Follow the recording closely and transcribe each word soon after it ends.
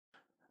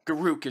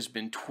Garruk has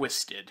been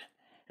twisted,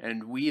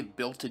 and we have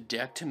built a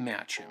deck to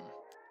match him.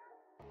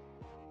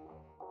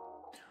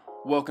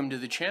 Welcome to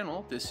the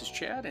channel, this is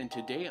Chad, and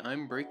today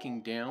I'm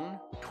breaking down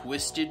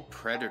Twisted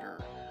Predator,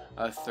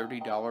 a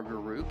 $30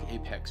 Garruk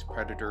Apex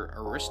Predator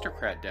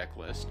Aristocrat deck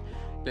list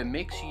that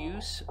makes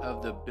use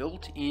of the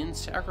built-in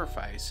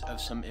sacrifice of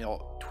some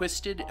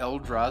twisted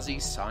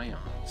Eldrazi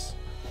Scions.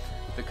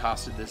 The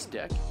cost of this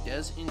deck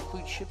does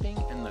include shipping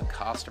and the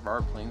cost of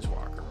our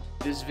Planeswalker.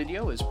 This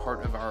video is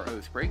part of our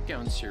Oath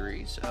Breakdown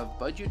series of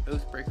budget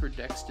Oathbreaker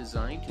decks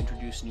designed to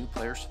introduce new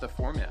players to the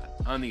format.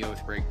 On the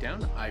Oath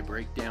Breakdown, I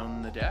break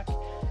down the deck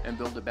and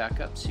build it back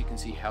up so you can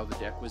see how the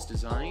deck was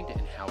designed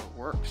and how it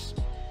works.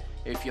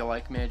 If you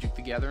like Magic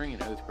the Gathering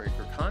and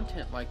Oathbreaker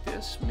content like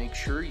this, make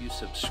sure you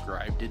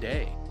subscribe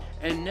today.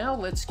 And now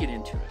let's get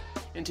into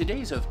it. In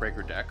today's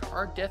Oathbreaker deck,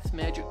 our Death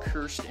Magic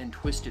Cursed and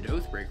Twisted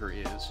Oathbreaker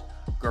is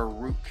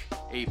Garruk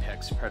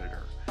Apex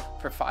Predator.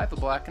 For 5 a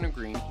black and a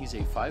green, he's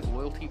a 5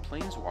 loyalty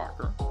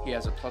Planeswalker. He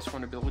has a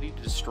 +1 ability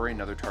to destroy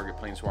another target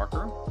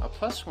Planeswalker, a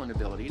 +1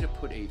 ability to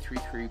put a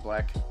 3/3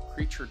 black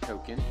creature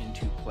token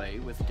into play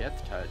with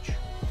Death Touch,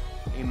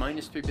 a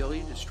 -3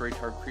 ability to destroy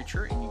target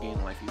creature and you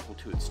gain life equal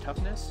to its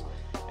toughness,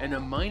 and a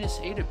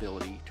 -8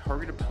 ability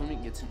target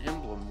opponent gets an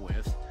emblem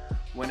with.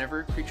 Whenever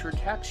a creature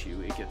attacks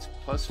you, it gets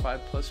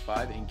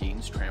 +5/+5 and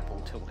gains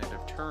trample till end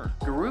of turn.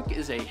 Garruk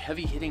is a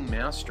heavy-hitting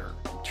master.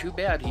 Too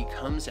bad he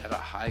comes at a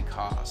high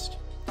cost.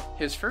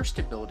 His first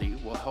ability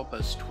will help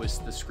us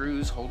twist the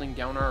screws holding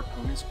down our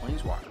opponent's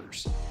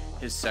Planeswalkers.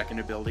 His second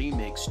ability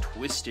makes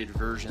twisted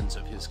versions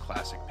of his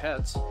classic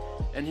pets,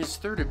 and his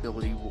third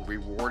ability will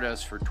reward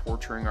us for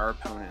torturing our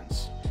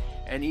opponents.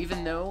 And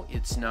even though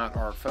it's not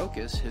our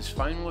focus, his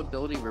final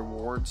ability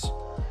rewards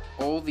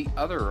all the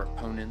other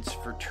opponents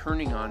for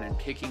turning on and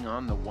picking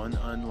on the one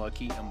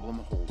unlucky emblem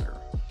holder.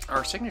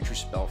 Our signature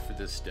spell for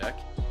this deck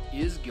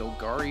is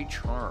Golgari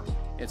Charm.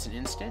 It's an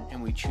instant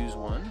and we choose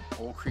one.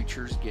 All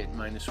creatures get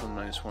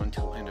 -1/-1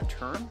 till end of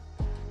turn.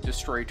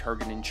 Destroy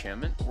target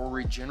enchantment or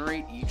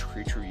regenerate each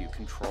creature you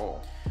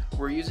control.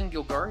 We're using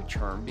Golgari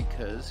Charm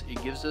because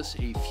it gives us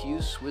a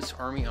few Swiss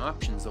Army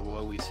options that will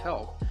always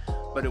help,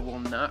 but it will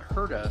not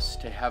hurt us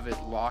to have it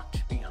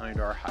locked behind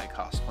our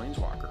high-cost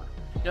Planeswalker.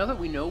 Now that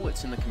we know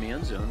what's in the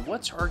command zone,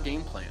 what's our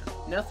game plan?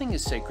 Nothing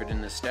is sacred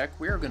in this deck.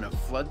 We are going to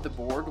flood the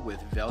board with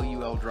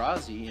value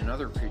Eldrazi and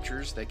other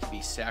creatures that can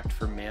be sacked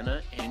for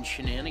mana and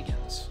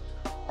shenanigans.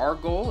 Our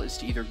goal is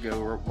to either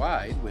go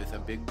wide with a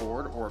big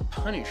board or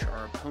punish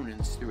our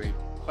opponents through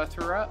a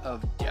plethora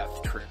of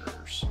death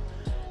triggers.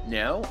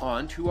 Now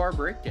on to our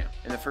breakdown.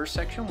 In the first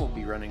section we'll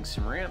be running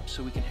some ramps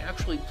so we can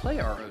actually play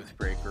our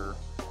Oathbreaker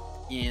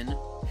in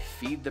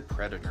Feed the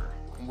Predator.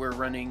 We're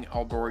running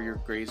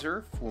Alborier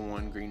Grazer for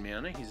 1 green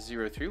mana. He's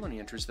 0/3. When he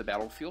enters the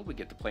battlefield, we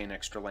get to play an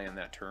extra land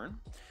that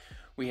turn.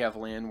 We have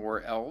Land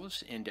War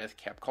Elves and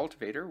Deathcap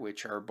Cultivator,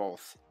 which are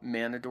both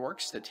mana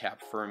dorks that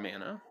tap for a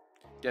mana.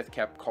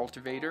 Deathcap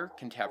Cultivator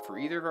can tap for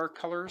either of our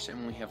colors, and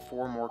when we have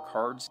 4 more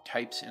cards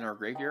types in our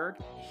graveyard,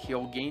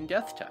 he'll gain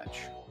Death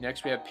Touch.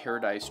 Next we have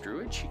Paradise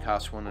Druid. She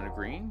costs 1 and a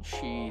green.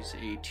 She's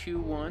a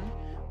 2/1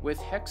 with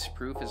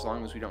hexproof as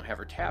long as we don't have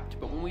her tapped,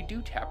 but when we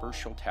do tap her,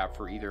 she'll tap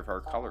for either of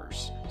our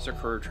colors.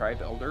 Sakura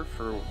Tribe Elder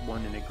for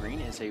 1 and a green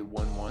is a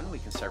 1/1. We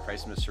can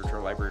sacrifice him to search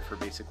our library for a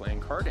basic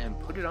land card and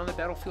put it on the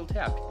battlefield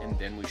tapped, and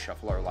then we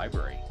shuffle our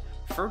library.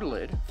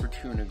 Fertilid for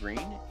 2 and a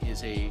green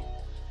is a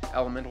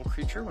elemental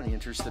creature. When he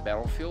enters the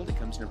battlefield, it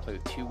comes into play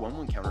with 2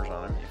 1/1 counters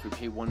on him. If we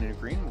pay 1 and a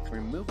green, we can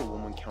remove a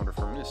 1/1 counter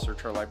from him to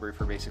search our library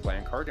for a basic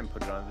land card and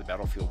put it on the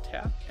battlefield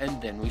tap, and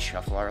then we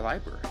shuffle our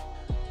library.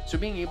 So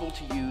being able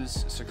to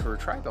use Sakura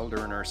Tribe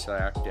Elder in our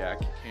stack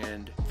deck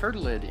and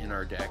Fertilid in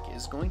our deck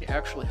is going to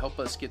actually help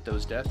us get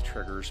those death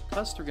triggers,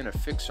 plus they're going to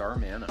fix our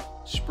mana.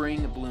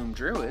 Spring Bloom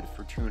Druid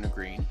for 2 and a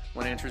green.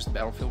 When it enters the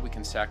battlefield, we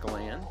can sack a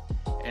land,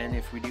 and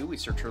if we do, we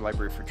search our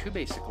library for 2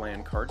 basic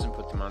land cards and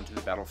put them onto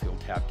the battlefield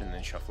tapped and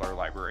then shuffle our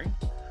library.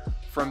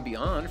 From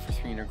Beyond for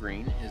 3 and a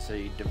green is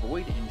a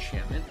Devoid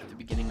enchantment. At the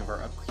beginning of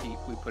our upkeep,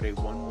 we put a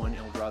 1/1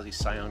 Eldrazi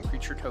Scion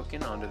creature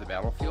token onto the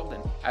battlefield,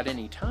 and at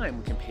any time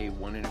we can pay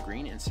 1 and a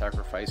green and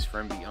sacrifice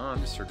From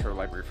Beyond to search our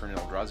library for an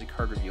Eldrazi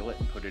card, reveal it,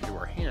 and put it into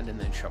our hand,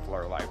 and then shuffle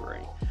our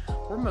library.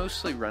 We're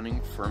mostly running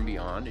From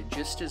Beyond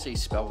just as a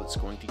spell that's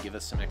going to give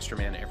us some extra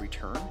mana every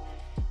turn,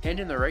 and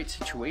in the right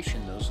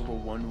situation, those little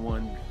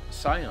 1/1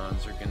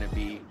 Scions are going to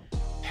be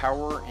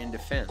power and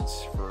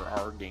defense for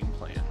our game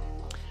plan.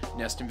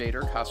 Nest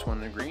Invader costs 1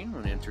 and a green.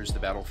 When it enters the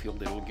battlefield,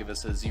 it will give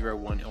us a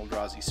 0/1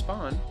 Eldrazi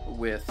spawn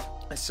with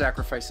a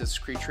sacrifice this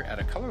creature, add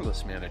a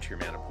colorless mana to your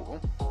mana pool.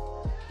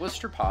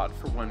 Blister Pod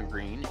for 1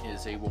 green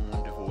is a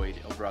 1/1 Devoid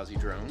Eldrazi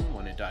drone.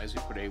 When it dies,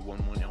 we put a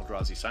 1/1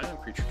 Eldrazi Scion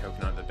creature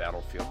token on the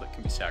battlefield that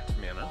can be sacked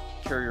for mana.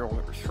 Carrier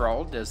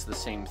Thrall does the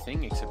same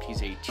thing, except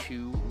he's a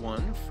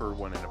 2/1 for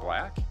 1 and a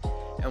black.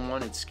 And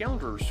Wanted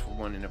Scoundrels for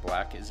 1 and a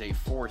black is a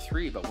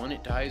 4/3, but when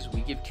it dies,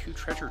 we give 2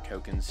 treasure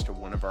tokens to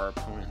one of our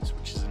opponents,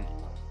 which is an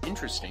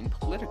interesting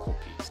political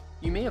piece.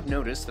 You may have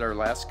noticed that our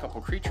last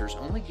couple creatures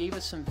only gave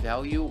us some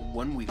value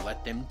when we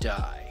let them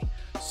die.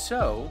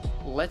 So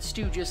let's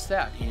do just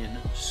that in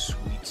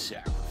Sweet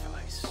Sacrifice.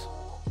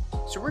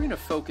 we're going to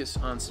focus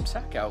on some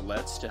sack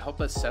outlets to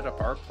help us set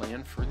up our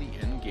plan for the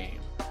end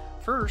game.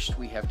 First,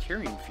 we have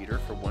Carrion Feeder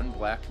for 1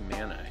 black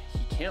mana.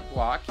 He can't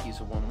block, he's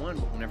a 1/1,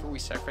 but whenever we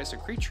sacrifice a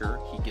creature,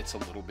 he gets a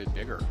little bit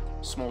bigger.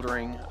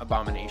 Smoldering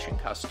Abomination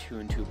costs 2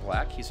 and 2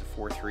 black. He's a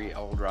 4/3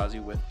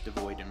 Eldrazi with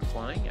Devoid and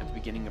Flying. At the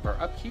beginning of our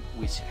upkeep,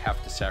 we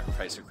have to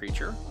sacrifice a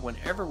creature.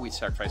 Whenever we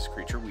sacrifice a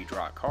creature, we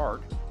draw a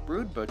card.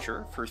 Brood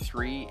Butcher for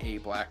 3, a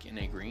black and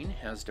a green,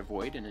 has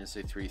Devoid and is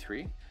a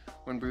 3/3.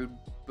 When Brood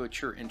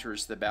Butcher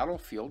enters the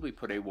battlefield, we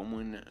put a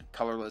 1/1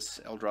 colorless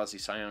Eldrazi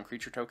Scion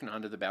creature token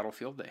onto the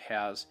battlefield that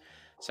has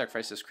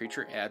sacrifice this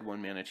creature, add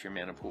 1 mana to your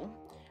mana pool.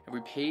 If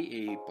we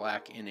pay a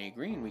black and a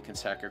green, we can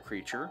sack a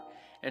creature,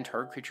 and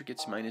target creature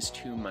gets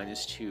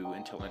 -2/-2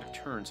 until end of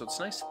turn. So it's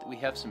nice that we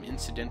have some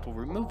incidental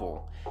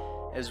removal,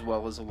 as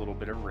well as a little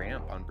bit of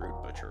ramp on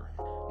Brood Butcher.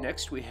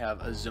 Next we have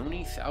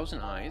Azoni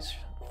Thousand Eyes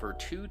for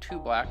 2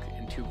 black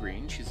and 2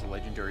 green. She's a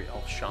legendary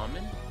elf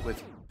shaman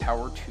with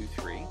power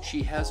 2/3.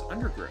 She has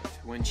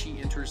Undergrowth. When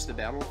she enters the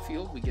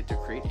battlefield, we get to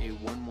create a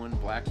 1/1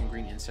 black and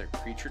green insect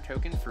creature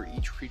token for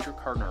each creature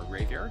card in our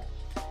graveyard.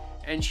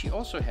 And she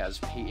also has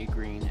pay a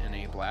green and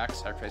a black,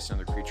 sacrifice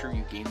another creature,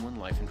 you gain 1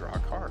 life and draw a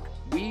card.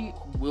 We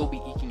will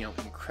be eking out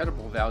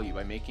incredible value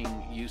by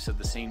making use of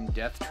the same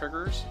death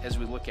triggers as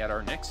we look at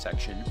our next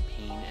section,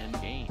 Pain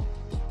and Gain.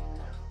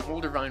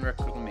 Divine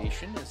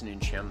Reclamation is an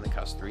enchantment that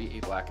costs 3,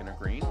 a black and a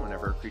green.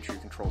 Whenever a creature you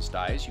control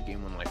dies, you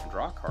gain 1 life and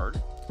draw a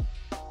card.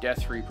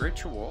 Death Reap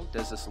Ritual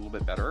does this a little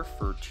bit better.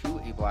 For 2,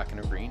 a black and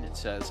a green, it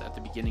says at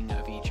the beginning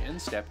of each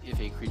end step, if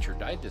a creature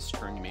died this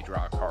turn, you may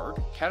draw a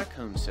card.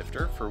 Catacomb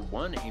Sifter for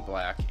 1, a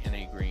black and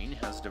a green,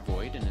 has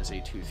Devoid and is a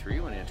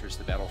 2/3. When it enters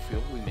the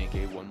battlefield, we make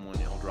a 1/1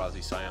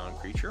 Eldrazi Scion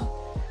creature.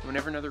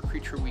 Whenever another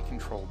creature we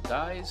control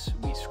dies,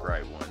 we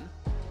scry 1.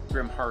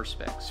 Grim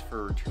Harspex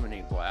for 2 and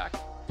a black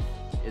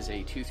is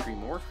a 2/3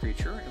 morph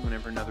creature, and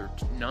whenever another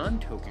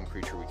non-token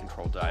creature we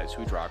control dies,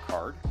 we draw a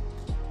card.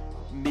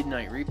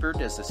 Midnight Reaper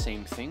does the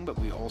same thing, but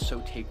we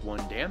also take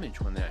 1 damage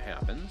when that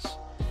happens.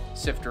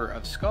 Sifter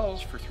of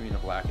Skulls for 3 and a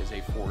black is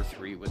a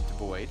 4/3 with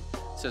Devoid.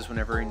 It says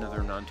whenever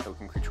another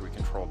non-token creature we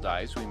control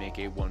dies, we make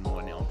a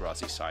 1/1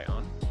 Eldrazi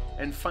Scion.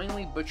 And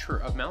finally, Butcher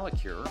of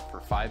Malakir for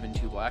 5 and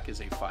 2 black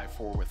is a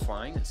 5/4 with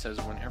Flying. It says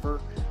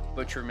whenever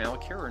Butcher of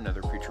Malakir or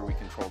another creature we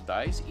control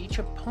dies, each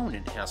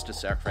opponent has to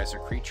sacrifice a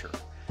creature.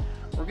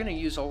 We're going to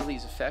use all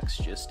these effects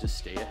just to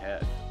stay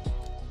ahead.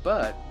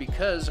 But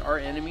because our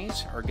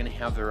enemies are going to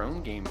have their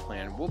own game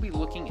plan, we'll be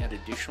looking at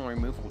additional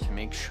removal to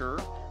make sure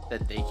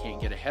that they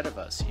can't get ahead of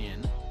us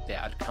in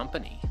bad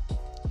company.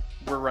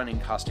 We're running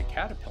Caustic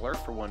Caterpillar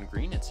for 1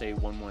 green. It's a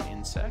 1/1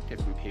 insect.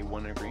 If we pay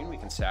 1 and a green, we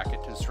can sack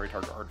it to destroy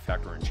target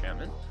artifact or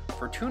enchantment.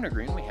 For 2 and a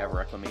green, we have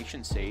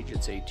Reclamation Sage.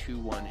 It's a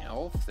 2/1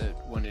 elf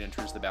that when it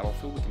enters the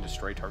battlefield, we can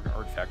destroy target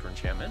artifact or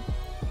enchantment.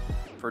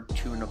 For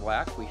 2 and a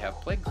black, we have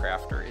Plague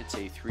Crafter. It's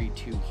a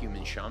 3/2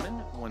 human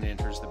shaman. When it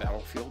enters the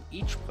battlefield,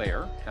 each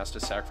player has to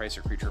sacrifice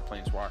a creature or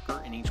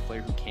planeswalker, and each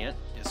player who can't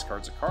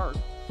discards a card.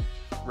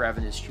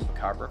 Ravenous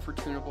Chupacabra for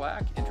 2 and a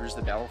black enters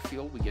the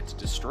battlefield. We get to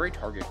destroy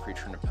target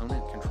creature an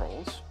opponent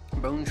controls.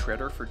 Bone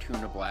Shredder for 2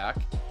 and a black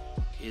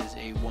is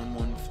a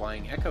 1/1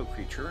 flying echo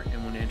creature,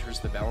 and when it enters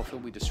the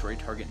battlefield, we destroy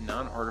target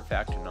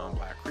non-artifact and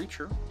non-black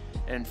creature.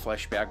 And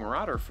Fleshbag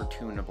Marauder for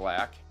 2 and a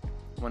black.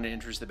 When it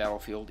enters the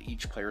battlefield,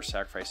 each player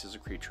sacrifices a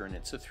creature, and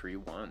it's a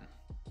 3/1.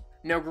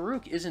 Now,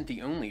 Garruk isn't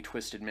the only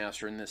Twisted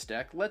Master in this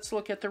deck. Let's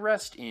look at the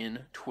rest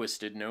in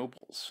Twisted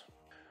Nobles.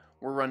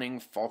 We're running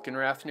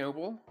Falkenrath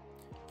Noble.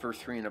 For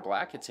 3 and a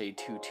black, it's a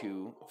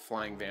 2/2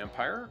 flying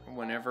vampire.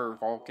 Whenever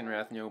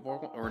Falkenrath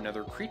Noble or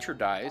another creature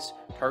dies,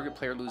 target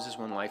player loses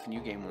 1 life and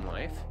you gain 1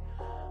 life.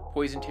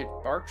 Poison Tip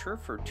Archer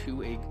for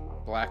 2 a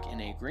black and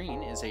a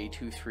green is a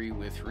 2/3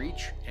 with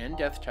Reach and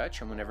Death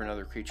Touch, and whenever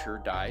another creature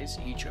dies,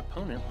 each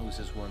opponent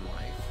loses 1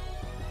 life.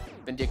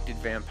 Vindicted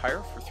Vampire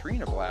for 3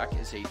 and a black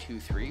is a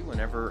 2/3.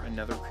 Whenever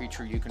another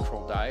creature you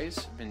control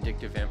dies,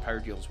 Vindictive Vampire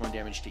deals 1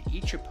 damage to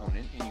each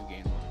opponent and you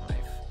gain 1 life.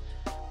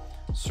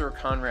 Sir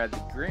Conrad the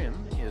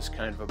Grim is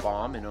kind of a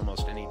bomb in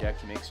almost any deck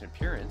he makes an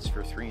appearance.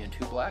 For 3 and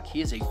 2 black,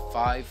 he is a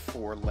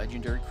 5/4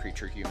 legendary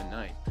creature human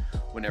knight.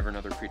 Whenever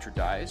another creature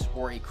dies,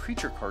 or a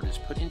creature card is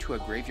put into a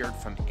graveyard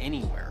from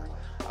anywhere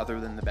other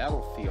than the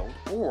battlefield,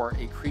 or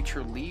a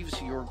creature leaves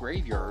your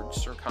graveyard,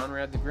 Sir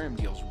Conrad the Grim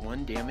deals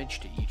 1 damage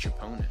to each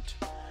opponent.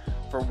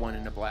 For 1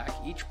 and a black,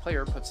 each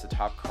player puts the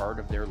top card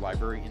of their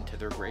library into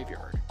their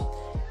graveyard.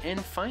 And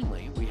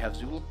finally, we have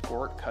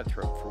Zulaport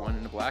Cutthroat. For 1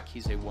 and a black,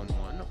 he's a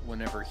 1/1.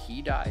 Whenever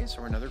he dies,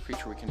 or another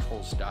creature we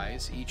control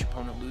dies, each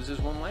opponent loses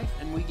 1 life,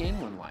 and we gain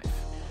 1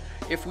 life.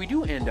 If we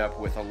do end up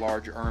with a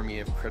large army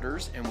of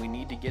critters, and we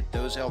need to get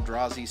those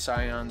Eldrazi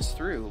Scions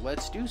through,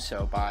 let's do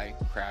so by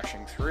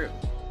crashing through.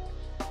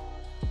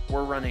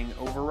 We're running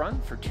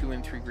Overrun for 2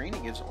 and 3 green.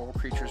 It gives all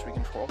creatures we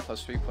control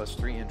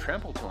 +3/+3 and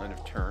trample till end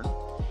of turn.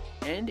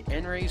 And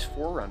Enray's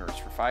Forerunners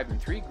for 5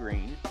 and 3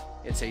 green.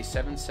 It's a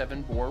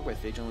 7/7 boar with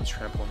Vigilance,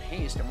 Trample, and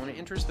Haste, and when it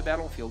enters the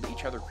battlefield,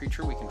 each other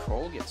creature we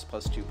control gets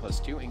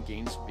 +2/+2 and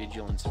gains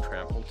Vigilance and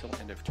Trample till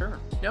end of turn.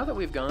 Now that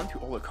we've gone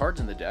through all the cards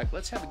in the deck,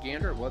 let's have a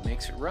gander at what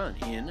makes it run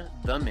in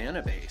the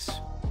mana base.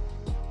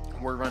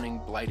 We're running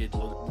Blighted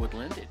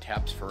Woodland. It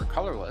taps for a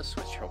colorless,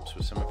 which helps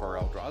with some of our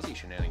Eldrazi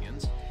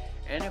shenanigans.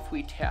 And if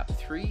we tap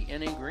 3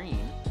 and a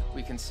green,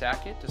 we can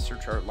sack it to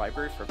search our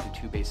library for up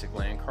to 2 basic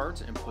land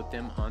cards and put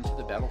them onto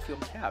the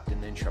battlefield tapped,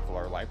 and then shuffle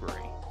our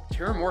library.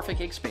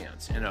 Terramorphic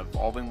Expanse and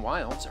Evolving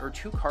Wilds are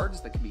 2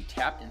 cards that can be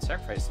tapped and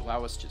sacrificed to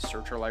allow us to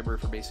search our library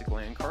for basic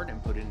land card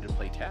and put it into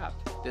play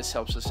tapped. This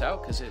helps us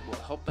out because it will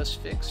help us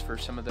fix for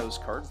some of those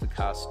cards that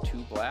cost 2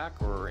 black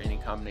or any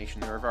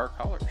combination there of our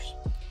colors.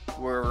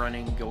 We're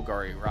running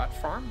Golgari Rot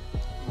Farm.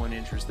 When it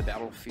enters the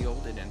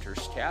battlefield, it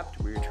enters tapped.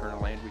 We return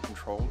a land we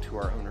control to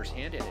our owner's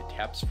hand, and it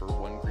taps for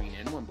 1 green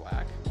and 1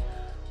 black.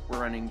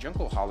 We're running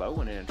Jungle Hollow.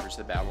 When it enters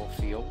the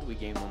battlefield, we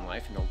gain 1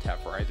 life and it'll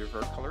tap for either of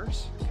our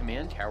colors.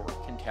 Command Tower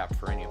can tap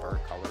for any of our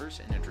colors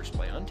and enters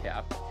play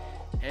untapped.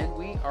 And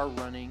we are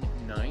running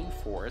 9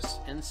 forests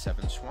and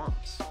 7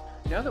 swamps.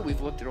 Now that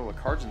we've looked at all the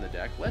cards in the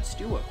deck, let's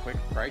do a quick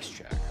price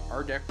check.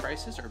 Our deck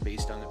prices are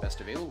based on the best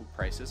available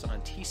prices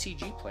on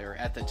TCG Player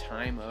at the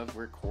time of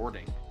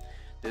recording.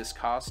 This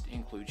cost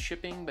includes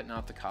shipping, but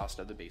not the cost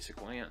of the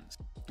basic lands.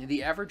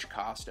 The average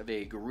cost of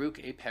a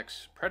Garruk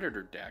Apex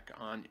Predator deck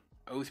on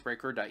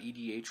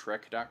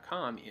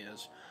Oathbreaker.edhrec.com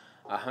is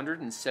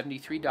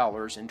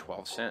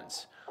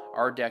 $173.12.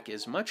 Our deck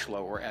is much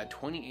lower at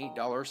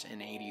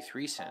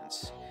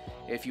 $28.83.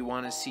 If you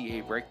want to see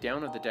a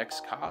breakdown of the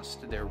deck's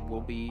cost, there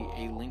will be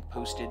a link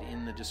posted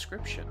in the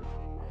description.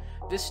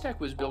 This deck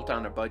was built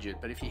on a budget,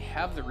 but if you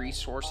have the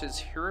resources,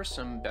 here are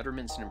some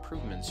betterments and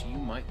improvements you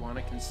might want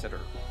to consider.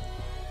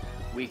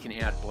 We can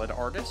add Blood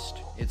Artist.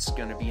 It's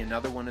going to be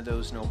another one of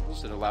those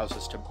nobles that allows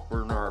us to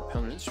burn our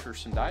opponents for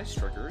some dice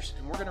triggers,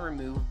 and we're going to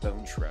remove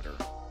Bone Shredder.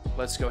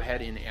 Let's go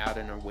ahead and add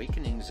an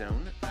Awakening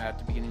Zone. At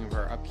the beginning of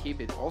our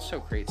upkeep, it also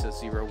creates a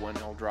 0/1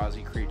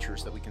 Eldrazi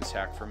creatures that we can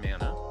sack for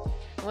mana.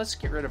 And let's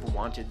get rid of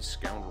Wanted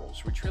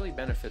Scoundrels, which really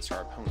benefits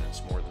our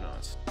opponents more than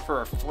us. For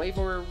a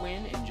flavor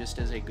win, and just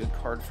as a good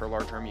card for a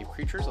large army of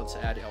creatures, let's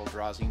add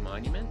Eldrazi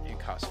Monument. It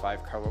costs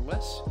 5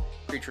 colorless.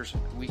 Creatures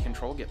we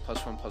control get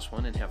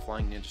 +1/+1 and have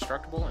flying and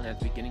indestructible, and at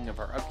the beginning of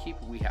our upkeep,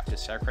 we have to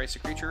sacrifice a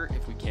creature.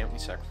 If we can't, we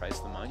sacrifice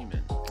the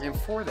monument. And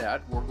for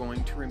that, we're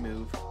going to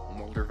remove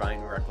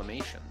Moldervine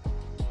Reclamation.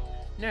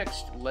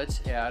 Next,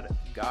 let's add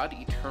God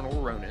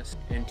Eternal Ronus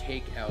and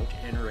take out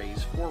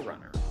Enray's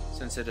Forerunner,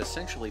 since it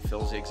essentially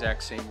fills the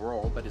exact same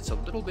role, but it's a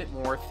little bit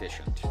more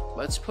efficient.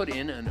 Let's put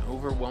in an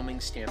Overwhelming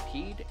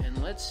Stampede, and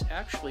let's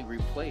actually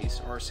replace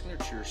our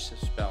signature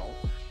spell.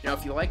 Now,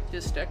 if you like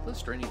this deck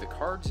list or any of the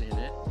cards in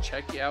it,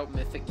 check out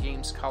Mythic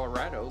Games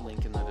Colorado,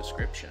 link in the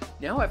description.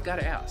 Now I've got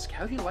to ask,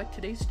 how do you like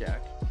today's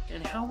deck,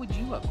 and how would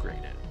you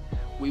upgrade it?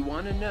 We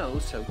want to know,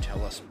 so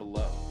tell us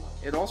below.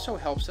 It also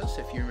helps us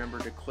if you remember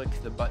to click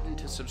the button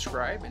to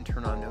subscribe and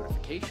turn on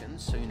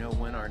notifications so you know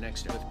when our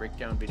next Oath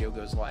Breakdown video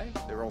goes live.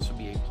 There will also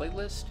be a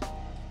playlist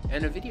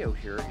and a video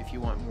here if you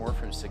want more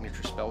from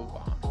Signature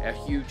Spellbomb. A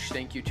huge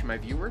thank you to my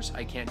viewers.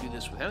 I can't do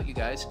this without you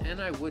guys, and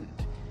I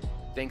wouldn't.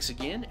 Thanks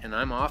again, and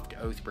I'm off to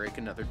Oath Break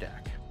another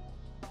deck.